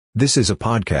This is a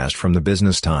podcast from the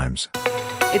Business Times.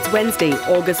 It's Wednesday,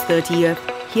 August 30th.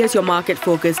 Here's your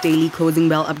market-focused daily closing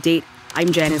bell update.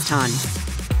 I'm Janice Tan.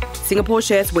 Singapore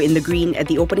shares were in the green at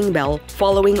the opening bell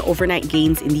following overnight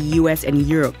gains in the US and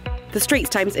Europe. The Straits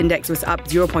Times Index was up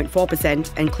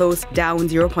 0.4% and closed down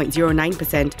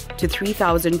 0.09% to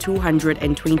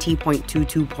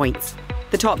 3,220.22 points.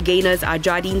 The top gainers are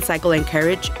Jardine Cycle &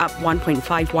 Carriage, up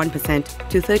 1.51%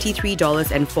 to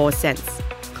 $33.04.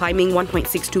 Climbing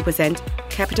 1.62%,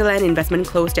 CapitaLand Investment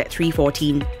closed at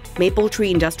 $314.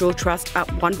 Mapletree Industrial Trust up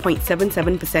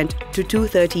 1.77% to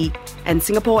 $230, and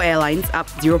Singapore Airlines up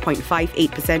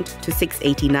 0.58% to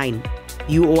 $689.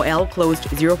 UOL closed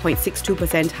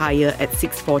 0.62% higher at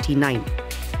 $649.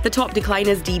 The top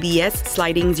decliners DBS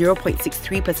sliding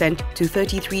 0.63% to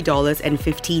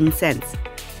 $33.15.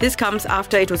 This comes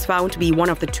after it was found to be one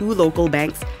of the two local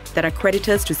banks that are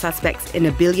creditors to suspects in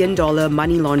a billion-dollar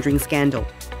money laundering scandal.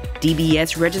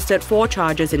 DBS registered 4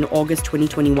 charges in August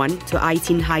 2021 to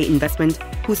Aitin High Investment,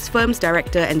 whose firm's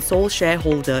director and sole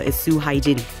shareholder is Su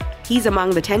Haijin. He's among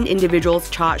the 10 individuals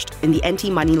charged in the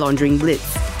anti-money laundering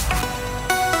blitz.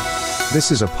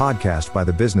 This is a podcast by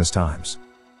the Business Times.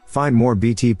 Find more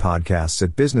BT podcasts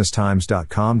at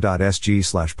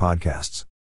businesstimes.com.sg/podcasts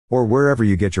or wherever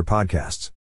you get your podcasts.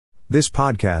 This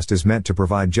podcast is meant to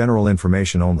provide general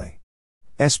information only.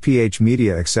 SPH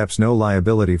Media accepts no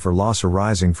liability for loss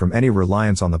arising from any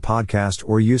reliance on the podcast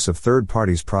or use of third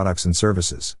parties' products and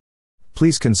services.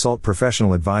 Please consult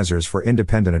professional advisors for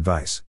independent advice.